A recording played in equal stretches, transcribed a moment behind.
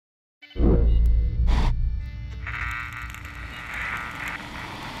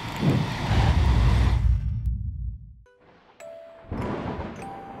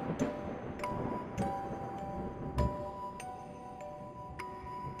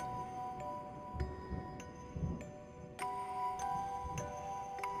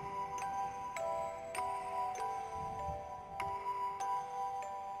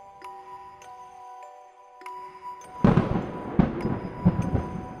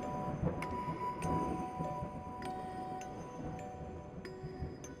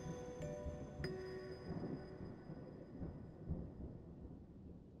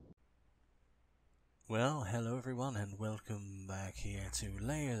Well, hello everyone and welcome back here to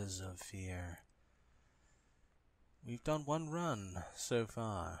Layers of Fear. We've done one run so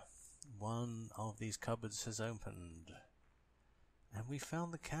far. One of these cupboards has opened. And we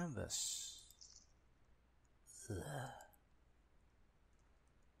found the canvas. Ugh.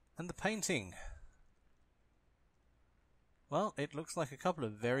 And the painting. Well, it looks like a couple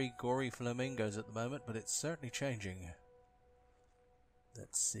of very gory flamingos at the moment, but it's certainly changing.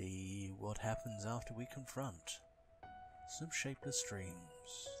 Let's see what happens after we confront some shapeless dreams.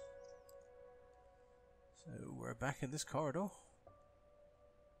 So we're back in this corridor.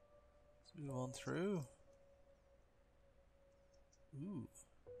 Let's move on through. Ooh,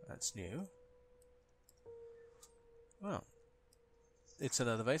 that's new. Well, it's an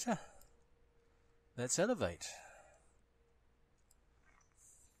elevator. Let's elevate.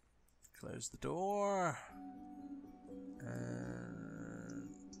 Close the door. And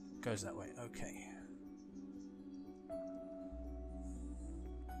goes that way. Okay.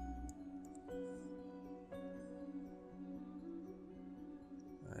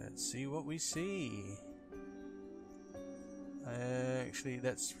 Let's see what we see. Actually,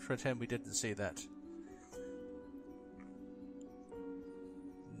 let's pretend we didn't see that.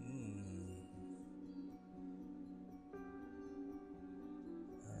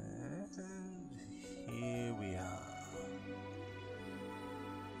 And here we are.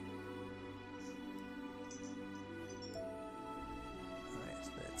 Right,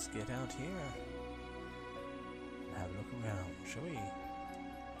 let's get out here and have a look around, shall we?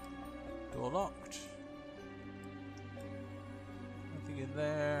 Door locked. Nothing in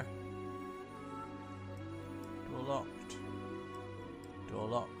there. Door locked. Door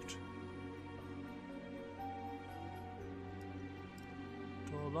locked.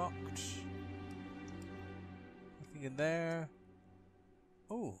 Door locked. Nothing in there.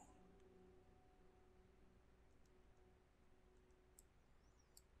 Oh.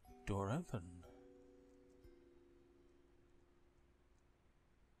 Door open.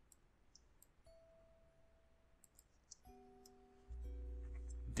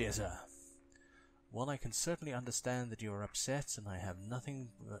 Dear sir, while I can certainly understand that you are upset and I have nothing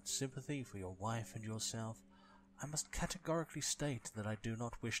but sympathy for your wife and yourself, I must categorically state that I do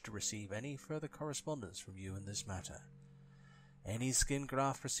not wish to receive any further correspondence from you in this matter. Any skin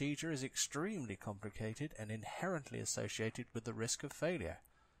graft procedure is extremely complicated and inherently associated with the risk of failure.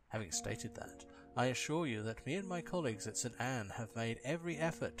 Having stated that, I assure you that me and my colleagues at St. Anne have made every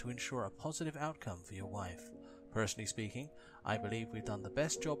effort to ensure a positive outcome for your wife. Personally speaking, I believe we've done the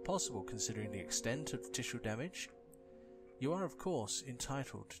best job possible considering the extent of tissue damage. You are, of course,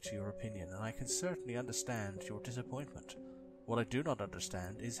 entitled to your opinion, and I can certainly understand your disappointment. What I do not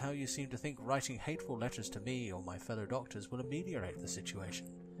understand is how you seem to think writing hateful letters to me or my fellow doctors will ameliorate the situation.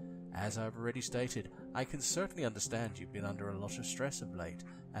 As I have already stated, I can certainly understand you've been under a lot of stress of late,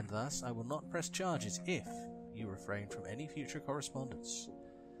 and thus I will not press charges if you refrain from any future correspondence.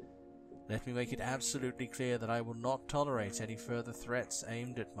 Let me make it absolutely clear that I will not tolerate any further threats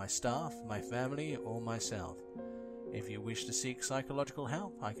aimed at my staff, my family, or myself. If you wish to seek psychological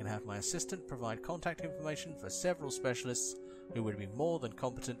help, I can have my assistant provide contact information for several specialists who would be more than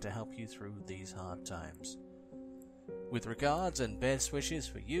competent to help you through these hard times. With regards and best wishes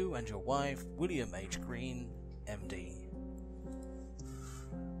for you and your wife, William H. Green, MD.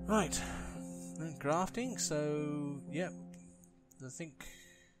 Right, and grafting, so, yep, I think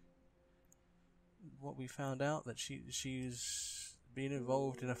what we found out that she's been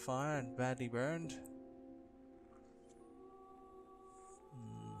involved in a fire and badly burned.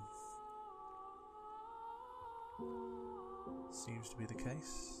 Seems to be the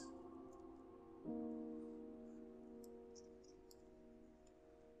case.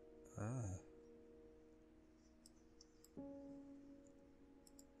 Ah.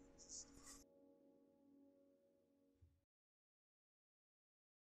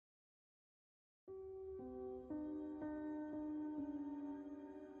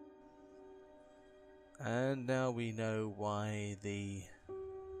 And now we know why the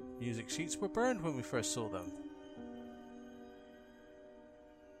music sheets were burned when we first saw them.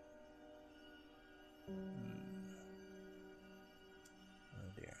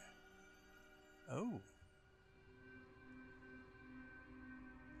 Oh dear. Oh.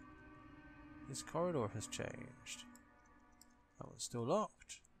 This corridor has changed. That one's still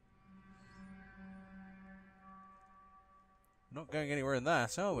locked. We're not going anywhere in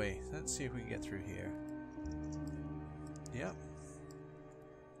that, are we? Let's see if we can get through here. Yep.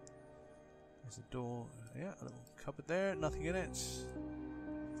 There's a door. Yeah, a little cupboard there. Nothing in it.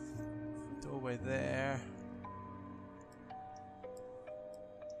 Doorway there.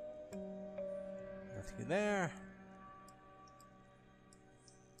 Nothing in there.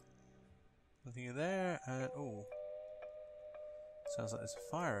 Nothing in there, and oh, sounds like there's a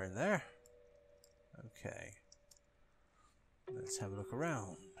fire in there. Okay, let's have a look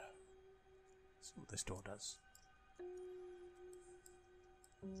around. See what this door does.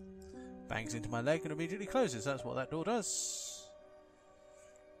 Bangs into my leg and immediately closes. That's what that door does.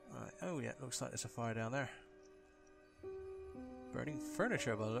 Right. Oh yeah, looks like there's a fire down there. Burning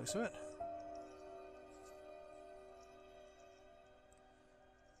furniture by the looks of it.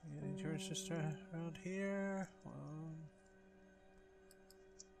 Insurance just around here.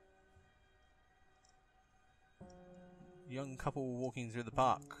 Young couple walking through the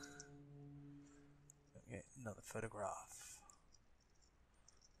park. Okay, another photograph.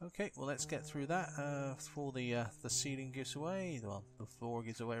 Okay, well let's get through that before the ceiling gives away. Well, the floor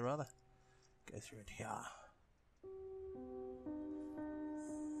gives away rather. Go through it here.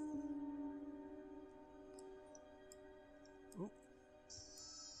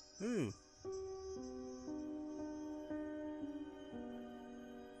 Ooh.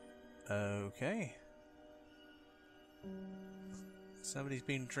 Okay. Somebody's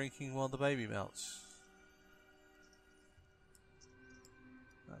been drinking while the baby melts.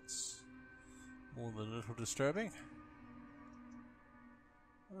 That's more than a little disturbing.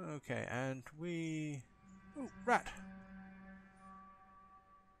 Okay, and we... Oh, rat!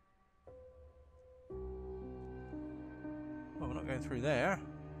 Well, we're not going through there.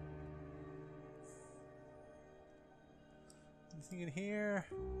 Anything in here?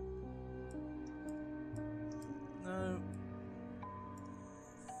 No.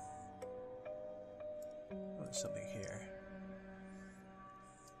 Oh, there's something here.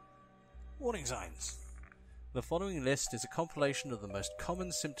 Warning signs. The following list is a compilation of the most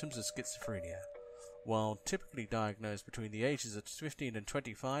common symptoms of schizophrenia. While typically diagnosed between the ages of 15 and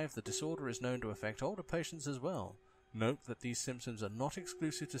 25, the disorder is known to affect older patients as well. Note that these symptoms are not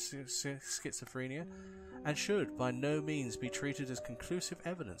exclusive to schizophrenia and should by no means be treated as conclusive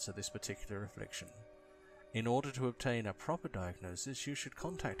evidence of this particular affliction. In order to obtain a proper diagnosis, you should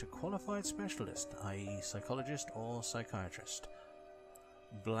contact a qualified specialist, i.e. psychologist or psychiatrist.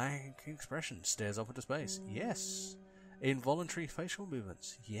 Blank expression, stares off into space, yes. Involuntary facial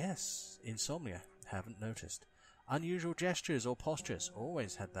movements, yes. Insomnia, haven't noticed. Unusual gestures or postures,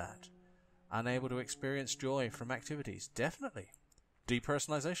 always had that. Unable to experience joy from activities, definitely.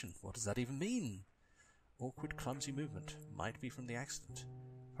 Depersonalization, what does that even mean? Awkward, clumsy movement, might be from the accident.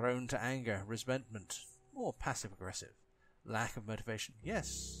 Prone to anger, resentment, or passive-aggressive. Lack of motivation,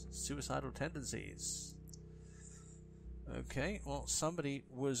 yes. Suicidal tendencies. Okay, well, somebody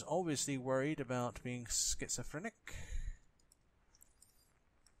was obviously worried about being schizophrenic.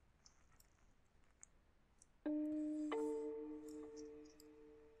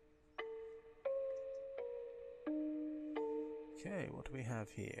 Okay, what do we have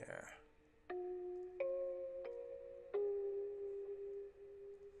here?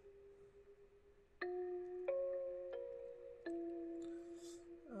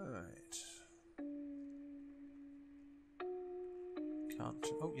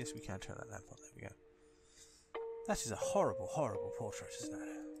 Oh, yes, we can turn that lamp on. There we go. That is a horrible, horrible portrait, isn't it?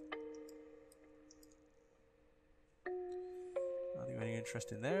 Nothing of any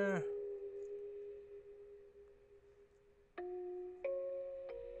interest in there.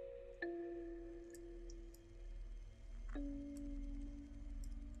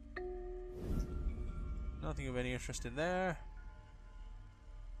 Nothing of any interest in there.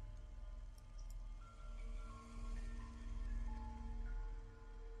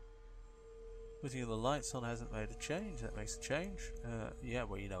 Putting the lights on hasn't made a change. That makes a change. Yeah,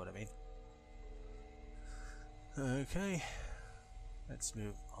 well, you know what I mean. Okay. Let's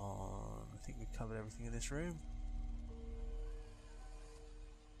move on. I think we've covered everything in this room.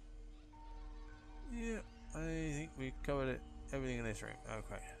 Yeah, I think we covered everything in this room.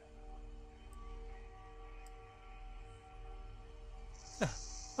 Okay.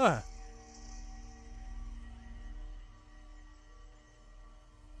 Ah.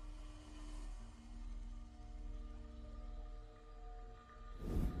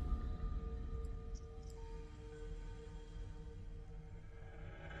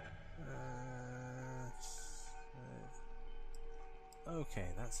 Okay,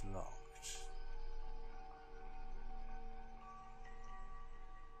 that's locked.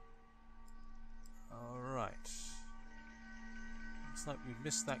 Alright. Looks like we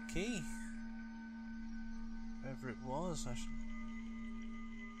missed that key. Whoever it was, I should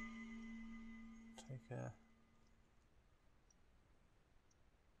take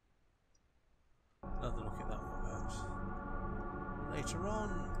another look at that one perhaps. Later on.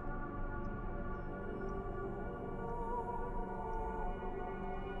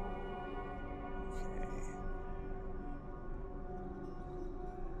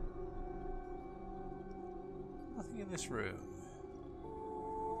 in this room.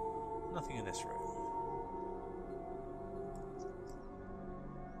 Nothing in this room.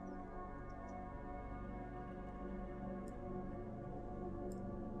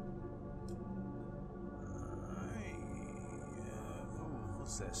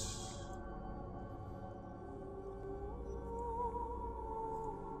 What's this?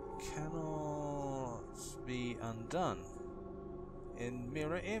 Cannot be undone. In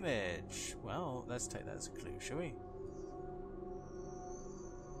mirror image. Well, let's take that as a clue, shall we?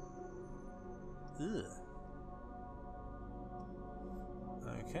 Ugh.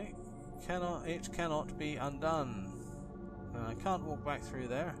 Okay. It cannot be undone. And I can't walk back through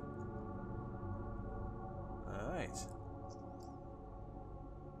there. Alright.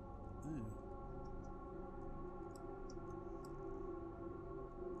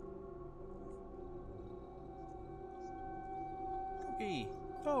 Cookie!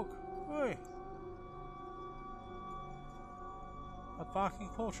 Dog! Oi! A barking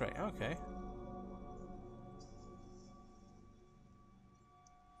portrait, okay.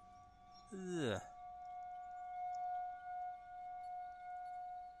 Ugh.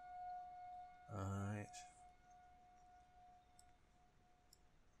 Alright.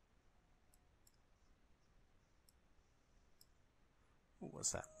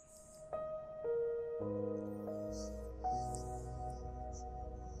 What's that?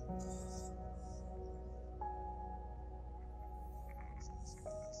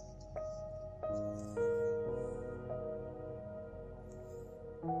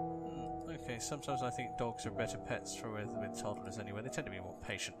 Okay, sometimes I think dogs are better pets for with toddlers anyway. They tend to be more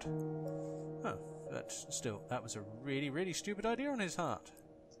patient. Oh, but still, that was a really, really stupid idea on his part.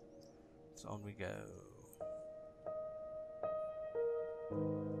 So on we go.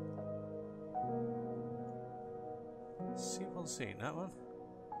 See if I'll see that one.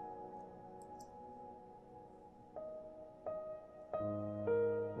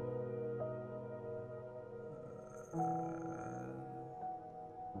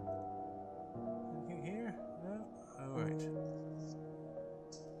 Anything here? No? Oh, right.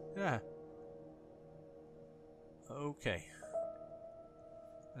 Yeah. Okay.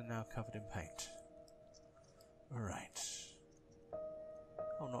 And now covered in paint. Alright.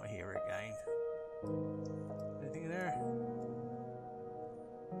 Oh, not here again. Anything in there?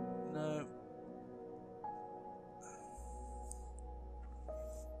 No.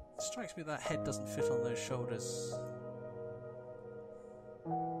 It strikes me that head doesn't fit on those shoulders.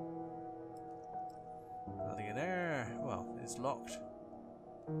 Nothing in there. Well, it's locked.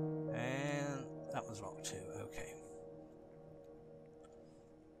 And that one's locked too. Okay.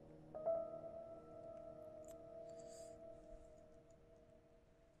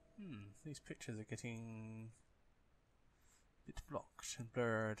 These pictures are getting a bit blocked and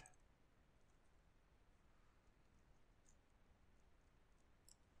blurred.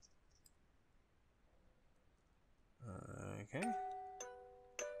 Okay.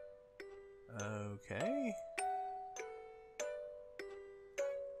 Okay.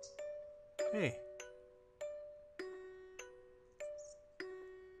 Hey.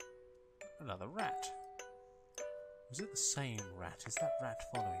 Another rat. Was it the same rat? Is that rat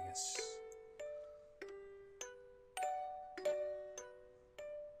following us?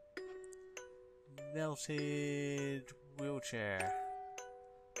 Melted wheelchair.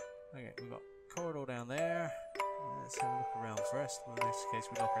 Okay, we've got corridor down there. Let's have a look around first. Well, in this case,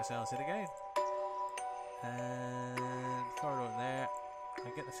 we lock ourselves in again. And corridor in there. I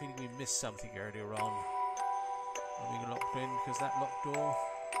get the feeling we missed something earlier on. Are we locked in because that locked door?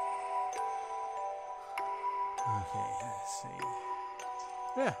 Okay, let's see.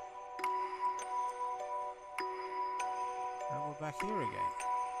 Yeah. And we're back here again.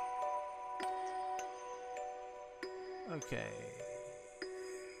 Okay.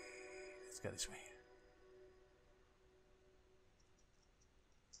 Let's go this way.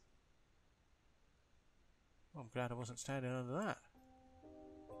 Well, I'm glad I wasn't standing under that.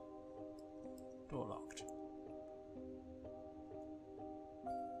 Door locked.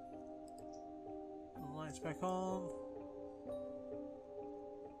 Lights back on.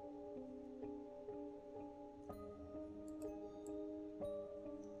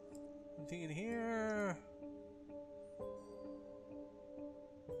 Anything in here?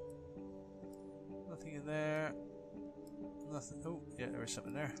 Nothing in there. Nothing. Oh, yeah, there is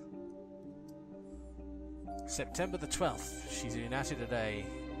something there. September the 12th. She's been at it a day.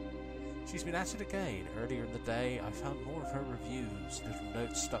 She's been at it again. Earlier in the day, I found more of her reviews, little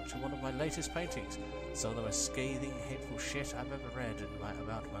notes stuck to one of my latest paintings. Some of the most scathing, hateful shit I've ever read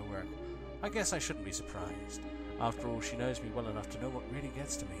about my work. I guess I shouldn't be surprised. After all, she knows me well enough to know what really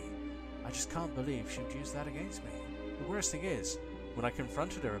gets to me. I just can't believe she'd use that against me. The worst thing is, when I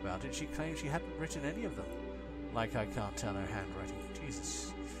confronted her about it, she claimed she hadn't written any of them. Like I can't tell her handwriting.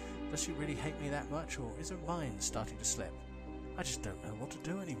 Jesus. Does she really hate me that much, or is her mind starting to slip? I just don't know what to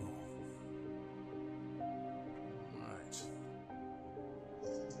do anymore. Right.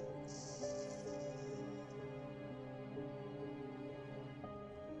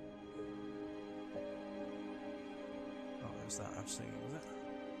 Oh, there's that I'm singing, was it?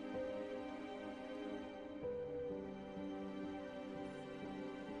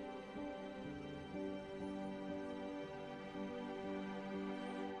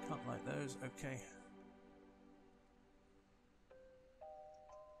 Can't like those, okay.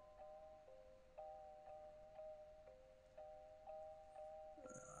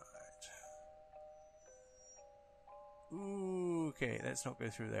 Ooh, okay, let's not go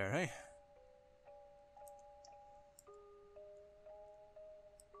through there, hey?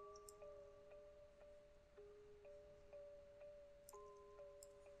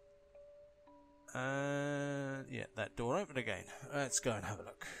 Yeah, that door opened again. Let's go and have a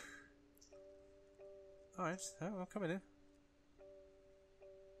look. Alright, oh, I'm coming in.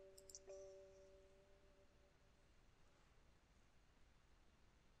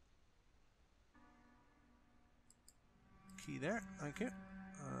 Key there, thank you.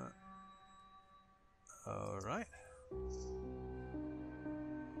 Alright.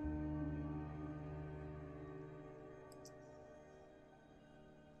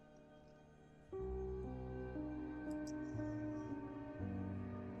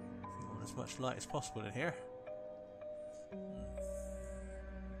 If you want as much light as possible in here.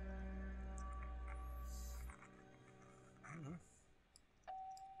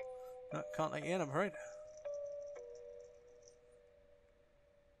 No, can't let you in, I'm afraid.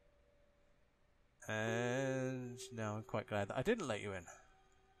 And now I'm quite glad that I didn't let you in.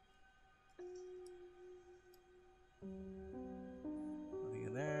 Nothing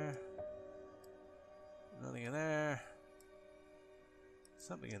in there. Nothing in there.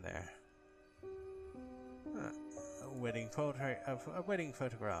 Something in there. A wedding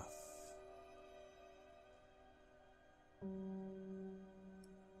photograph.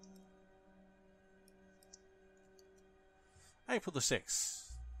 April the 6th.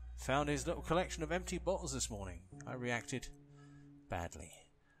 Found his little collection of empty bottles this morning. I reacted badly.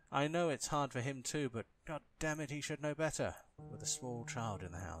 I know it's hard for him too, but god damn it, he should know better. With a small child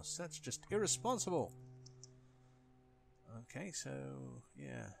in the house. That's just irresponsible. Okay, so,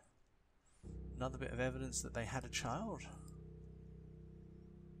 yeah. Another bit of evidence that they had a child.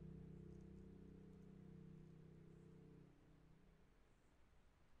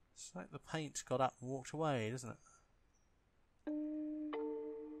 It's like the paint got up and walked away, doesn't it?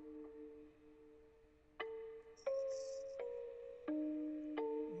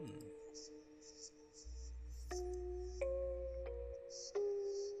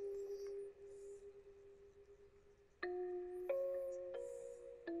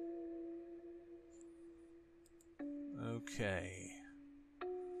 Okay.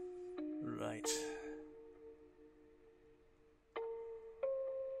 Right.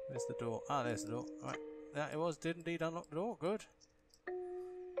 There's the door. Ah, there's the door. Right. That it was. Did indeed unlock the door. Good.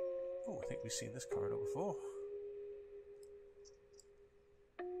 Oh, I think we've seen this corridor before.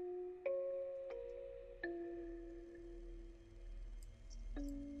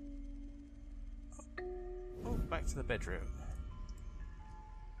 Oh, back to the bedroom.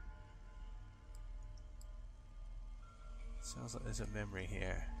 Sounds like there's a memory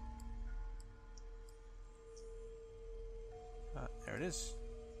here. Ah, there it is.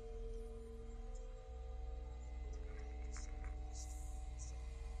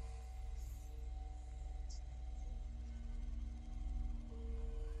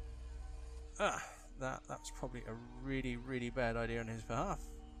 Ah, that was probably a really, really bad idea on his behalf.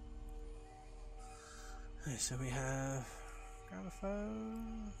 Okay, so we have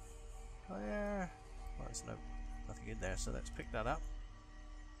gramophone. Oh yeah. Well, there's nothing in there, so let's pick that up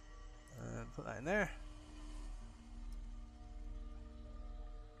and put that in there.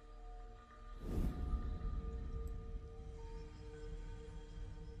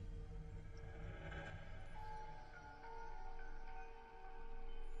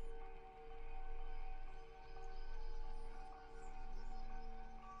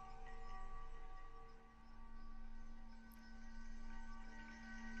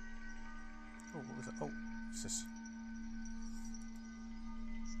 Oh, what was it? Oh, what's this?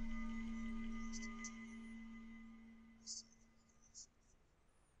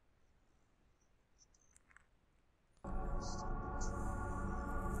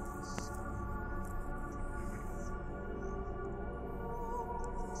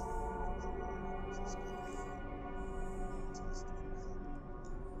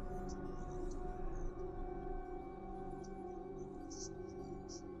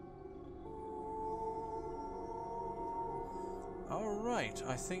 Right,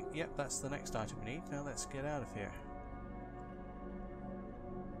 I think, yep, that's the next item we need. Now let's get out of here.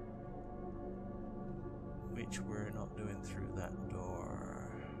 Which we're not doing through that door.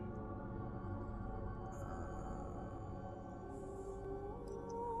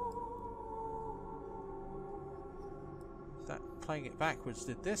 That playing it backwards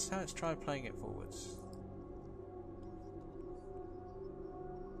did this? Now let's try playing it forwards.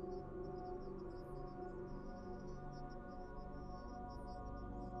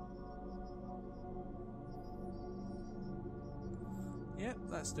 Yep,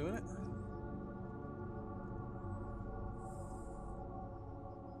 that's doing it.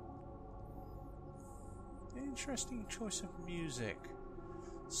 Interesting choice of music.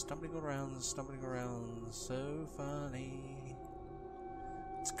 Stumbling around, so funny.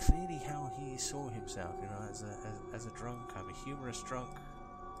 It's clearly how he saw himself, you know, as a drunk. I'm a humorous drunk.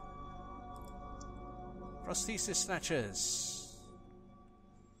 Prosthesis snatchers.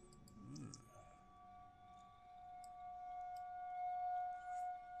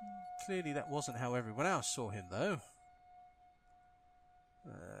 Clearly that wasn't how everyone else saw him, though.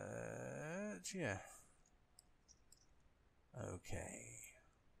 Yeah. Okay.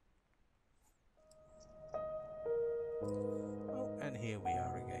 Oh, and here we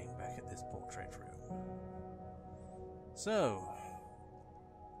are again, back at this portrait room. So.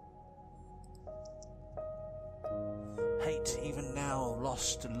 Hate, even now,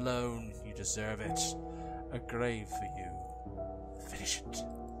 lost, alone, you deserve it. A grave for you. Finish it.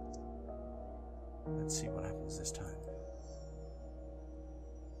 Let's see what happens this time.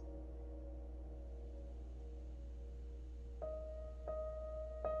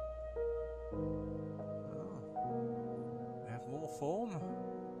 Oh. We have more form.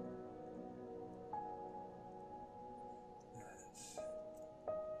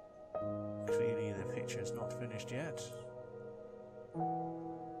 Clearly the picture's not finished yet.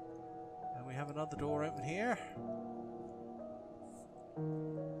 And we have another door open here.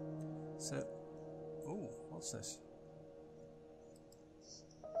 So, ooh, what's this?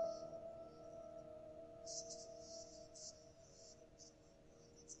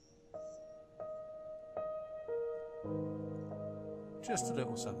 Just a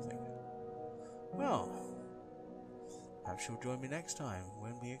little something. Well, perhaps you'll join me next time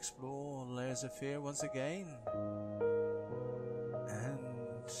when we explore Layers of Fear once again.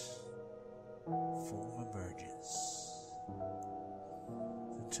 And form emerges.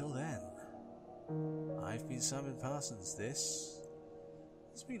 Until then, I've been Simon Parsons. This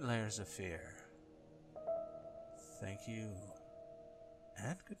has been Layers of Fear. Thank you,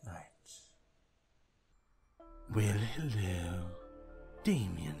 and good night. Well, hello.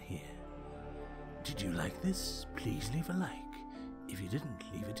 Damien here. Did you like this? Please leave a like. If you didn't,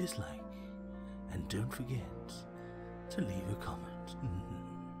 leave a dislike. And don't forget to leave a comment.